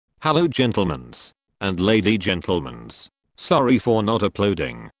Hello gentlemens and lady gentlemens. Sorry for not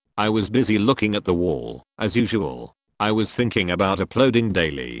uploading. I was busy looking at the wall, as usual. I was thinking about uploading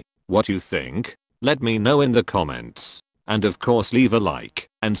daily. What you think? Let me know in the comments. And of course leave a like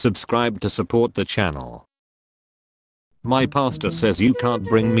and subscribe to support the channel. My pastor says you can't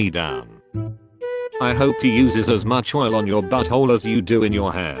bring me down. I hope he uses as much oil on your butthole as you do in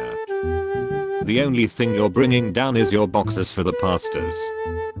your hair. The only thing you're bringing down is your boxes for the pastors.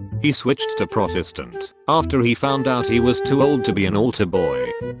 He switched to Protestant after he found out he was too old to be an altar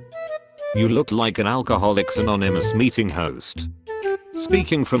boy. You look like an Alcoholics Anonymous meeting host.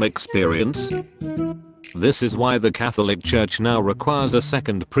 Speaking from experience, this is why the Catholic Church now requires a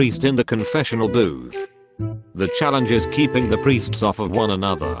second priest in the confessional booth. The challenge is keeping the priests off of one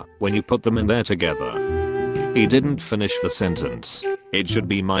another when you put them in there together. He didn't finish the sentence. It should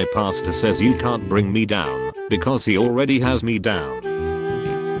be my pastor says you can't bring me down because he already has me down.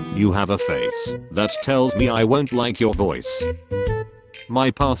 You have a face that tells me I won't like your voice. My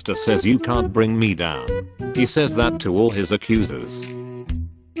pastor says you can't bring me down. He says that to all his accusers.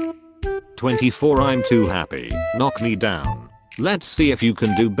 24 I'm too happy. Knock me down. Let's see if you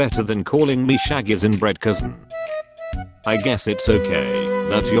can do better than calling me Shaggy's inbred cousin. I guess it's okay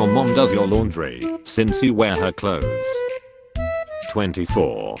that your mom does your laundry since you wear her clothes.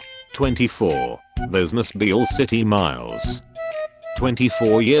 24. Those must be all city miles.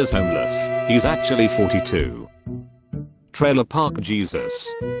 24 years homeless. He's actually 42. Trailer Park Jesus.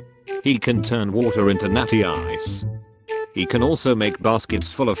 He can turn water into natty ice. He can also make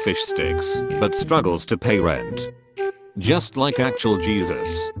baskets full of fish sticks, but struggles to pay rent. Just like actual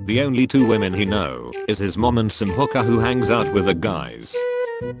Jesus, the only two women he know is his mom and some hooker who hangs out with the guys.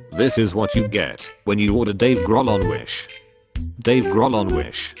 This is what you get when you order Dave Grohl on Wish. Dave Grohl on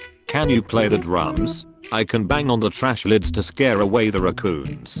Wish. Can you play the drums? I can bang on the trash lids to scare away the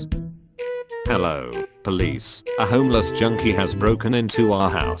raccoons. Hello, police. A homeless junkie has broken into our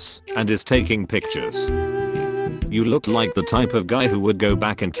house and is taking pictures. You look like the type of guy who would go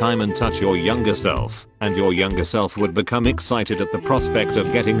back in time and touch your younger self, and your younger self would become excited at the prospect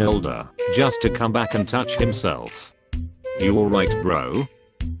of getting older, just to come back and touch himself. You alright bro?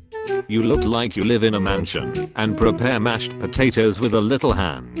 You look like you live in a mansion and prepare mashed potatoes with a little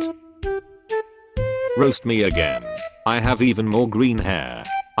hand. Roast me again. I have even more green hair.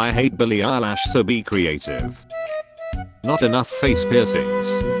 I hate Billie Eilish, so be creative. Not enough face piercings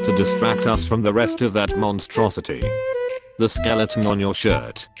to distract us from the rest of that monstrosity. The skeleton on your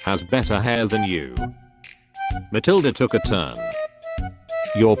shirt has better hair than you. Matilda took a turn.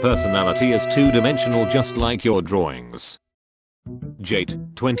 Your personality is two-dimensional just like your drawings. Jade,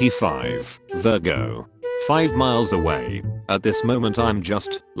 25, Virgo. 5 miles away. At this moment I'm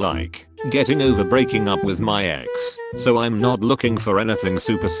just, like, getting over breaking up with my ex, so I'm not looking for anything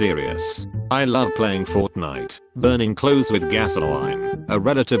super serious. I love playing Fortnite, burning clothes with gasoline, a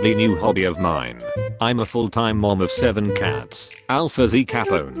relatively new hobby of mine. I'm a full-time mom of 7 cats, Alpha Z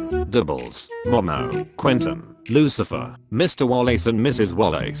Capone, Dibbles, Momo, Quentin, Lucifer, Mr. Wallace and Mrs.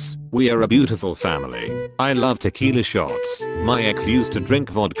 Wallace. We are a beautiful family. I love tequila shots. My ex used to drink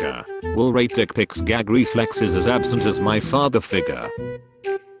vodka. Will rate dick pics, gag reflexes as absent as my father figure.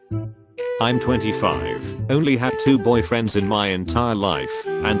 I'm 25, only had 2 boyfriends in my entire life,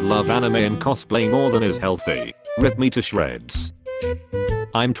 and love anime and cosplay more than is healthy. Rip me to shreds.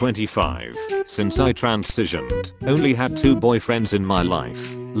 I'm 25, since I transitioned, only had 2 boyfriends in my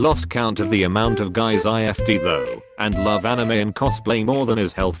life. Lost count of the amount of guys I FD though, and love anime and cosplay more than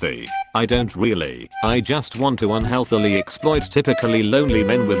is healthy. I don't really, I just want to unhealthily exploit typically lonely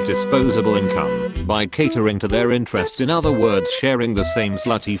men with disposable income by catering to their interests, in other words sharing the same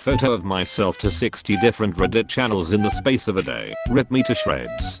slutty photo of myself to 60 different Reddit channels in the space of a day. Rip me to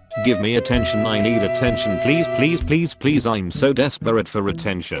shreds. Give me attention, I need attention, please please please please, I'm so desperate for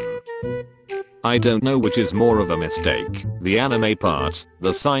attention. I don't know which is more of a mistake, the anime part,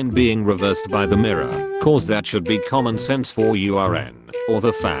 the sign being reversed by the mirror, cause that should be common sense for URN, or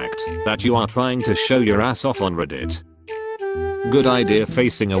the fact that you are trying to show your ass off on Reddit. Good idea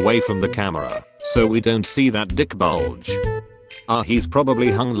facing away from the camera, so we don't see that dick bulge. He's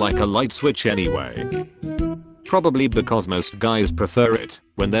probably hung like a light switch anyway. Probably because most guys prefer it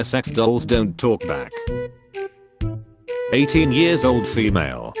when their sex dolls don't talk back. 18 years old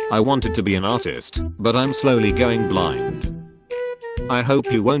female. I wanted to be an artist, but I'm slowly going blind. I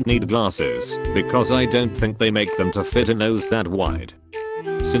hope you won't need glasses, because I don't think they make them to fit a nose that wide.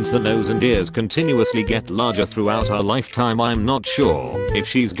 Since the nose and ears continuously get larger throughout our lifetime, I'm not sure if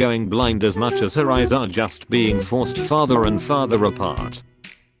she's going blind as much as her eyes are just being forced farther and farther apart.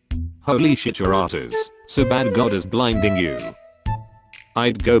 Holy shit, your art is so bad God is blinding you.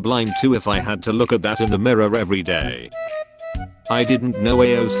 I'd go blind too if I had to look at that in the mirror every day. I didn't know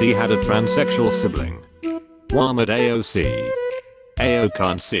AOC had a transsexual sibling. Whammed AOC. AO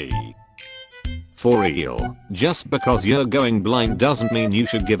can't see. For real, just because you're going blind doesn't mean you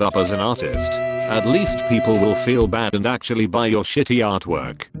should give up as an artist. At least people will feel bad and actually buy your shitty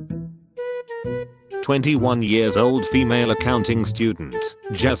artwork. 21 years old female accounting student,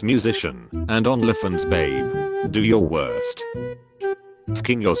 jazz musician, and OnlyFans babe. Do your worst.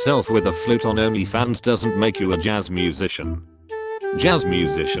 Fucking yourself with a flute on OnlyFans doesn't make you a jazz musician. Jazz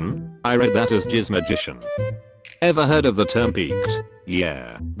musician? I read that as jizz magician. Ever heard of the term peaked?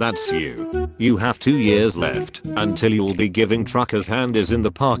 Yeah, that's you. You have 2 years left until you'll be giving truckers handies in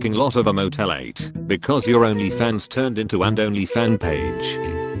the parking lot of a Motel 8 because your OnlyFans turned into an OnlyFan page.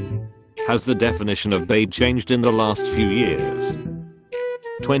 Has the definition of babe changed in the last few years?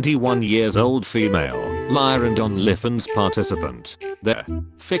 21 years old female, liar and OnlyFans participant. There.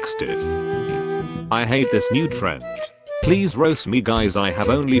 Fixed it. I hate this new trend. Please roast me guys, I have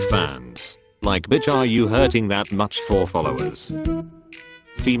OnlyFans. Like bitch, are you hurting that much for followers?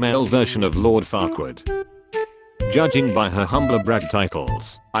 Female version of Lord Farquaad. Judging by her humbler brag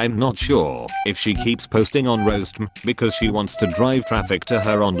titles, I'm not sure if she keeps posting on RoastMe because she wants to drive traffic to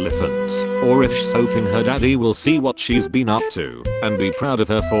her OnlyFans, or if she's hoping her daddy will see what she's been up to and be proud of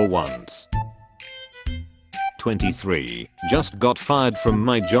her for once. 23. Just got fired from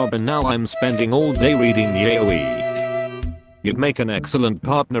my job and now I'm spending all day reading yaoi. You'd make an excellent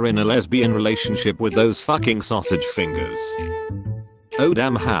partner in a lesbian relationship with those fucking sausage fingers. Oh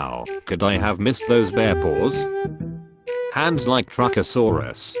damn, how could I have missed those bear paws? Hands like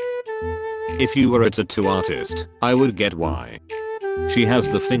Truckosaurus. If you were a tattoo artist, I would get why. She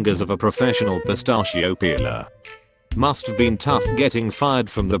has the fingers of a professional pistachio peeler. Must have been tough getting fired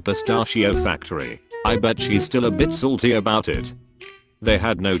from the pistachio factory. I bet she's still a bit salty about it. They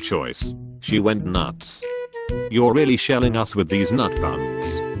had no choice. She went nuts. You're really shelling us with these nut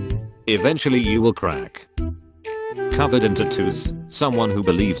buns. Eventually you will crack. Covered in tattoos, someone who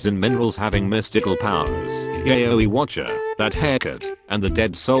believes in minerals having mystical powers. Yaoi watcher, that haircut, and the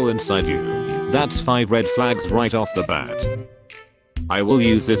dead soul inside you. That's 5 red flags right off the bat. I will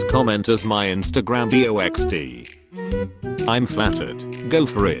use this comment as my Instagram BOXD. I'm flattered. Go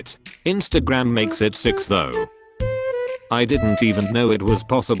for it. Instagram makes it 6 though. I didn't even know it was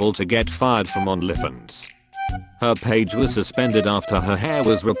possible to get fired from OnlyFans. Her page was suspended after her hair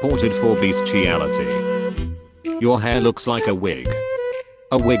was reported for bestiality. Your hair looks like a wig.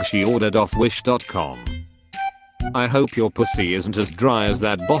 A wig she ordered off wish.com. I hope your pussy isn't as dry as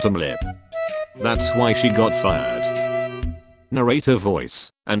that bottom lip. That's why she got fired. Narrator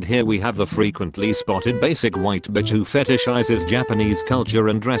voice, and here we have the frequently spotted basic white bitch who fetishizes Japanese culture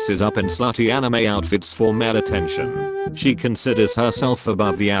and dresses up in slutty anime outfits for male attention. She considers herself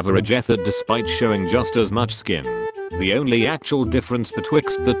above the average ethod despite showing just as much skin. The only actual difference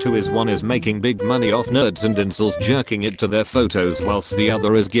betwixt the two is one is making big money off nerds and incels jerking it to their photos whilst the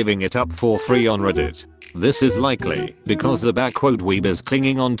other is giving it up for free on Reddit. This is likely because the weeb is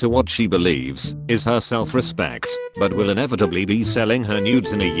clinging on to what she believes is her self-respect, but will inevitably be selling her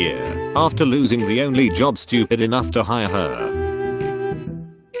nudes in a year after losing the only job stupid enough to hire her.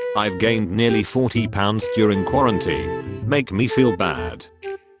 I've gained nearly 40 pounds during quarantine. Make me feel bad.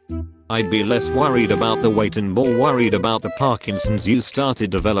 I'd be less worried about the weight and more worried about the Parkinson's you started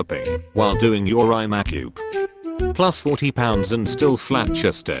developing while doing your iMacup. Plus 40 pounds and still flat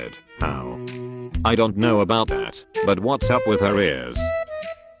chested. How? I don't know about that, but what's up with her ears?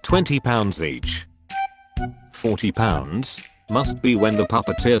 20 pounds each. 40 pounds? Must be when the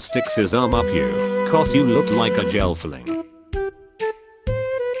puppeteer sticks his arm up you, cause you look like a gel filling.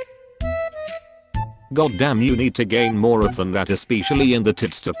 Goddamn, you need to gain more of than that, especially in the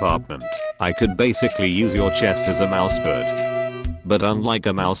tits department. I could basically use your chest as a mousepad. But unlike a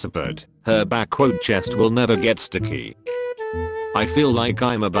mousepad, her chest will never get sticky. I feel like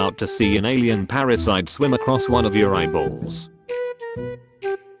I'm about to see an alien parasite swim across one of your eyeballs.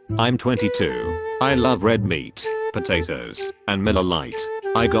 I'm 22. I love red meat, potatoes, and Miller Lite.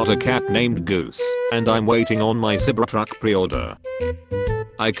 I got a cat named Goose, and I'm waiting on my Cybertruck pre-order.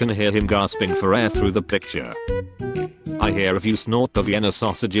 I can hear him gasping for air through the picture. I hear if you snort the Vienna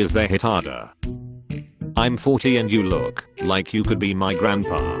sausages they hit harder. I'm 40 and you look like you could be my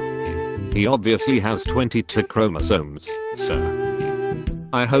grandpa. He obviously has 22 chromosomes, sir.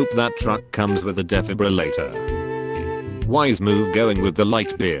 I hope that truck comes with a defibrillator. Wise move going with the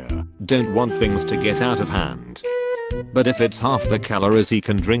light beer. Don't want things to get out of hand. But if it's half the calories he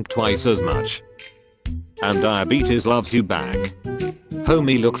can drink twice as much. And diabetes loves you back.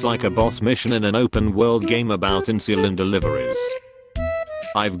 Homie looks like a boss mission in an open world game about insulin deliveries.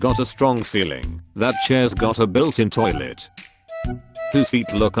 I've got a strong feeling that chair's got a built-in toilet. Whose feet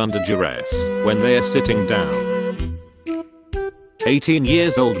look under duress when they're sitting down? 18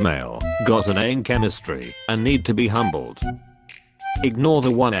 years old male, got an A in chemistry and need to be humbled. Ignore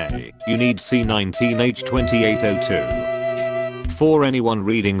the 1A, you need C19H2802. For anyone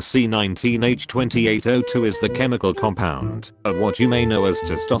reading, C19H2802 is the chemical compound of what you may know as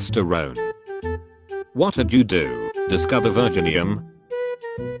testosterone. What did you do? Discover virginium?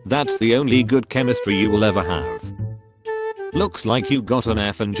 That's the only good chemistry you will ever have. Looks like you got an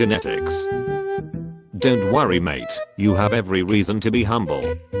F in genetics. Don't worry mate, you have every reason to be humble.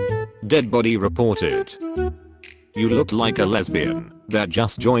 Dead body reported. You look like a lesbian that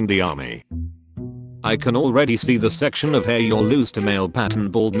just joined the army. I can already see the section of hair you'll lose to male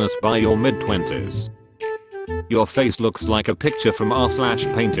pattern baldness by your mid-20s. Your face looks like a picture from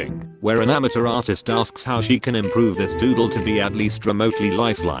r/painting, where an amateur artist asks how she can improve this doodle to be at least remotely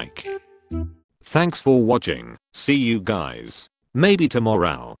lifelike. Thanks for watching, see you guys. Maybe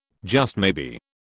tomorrow. Just maybe.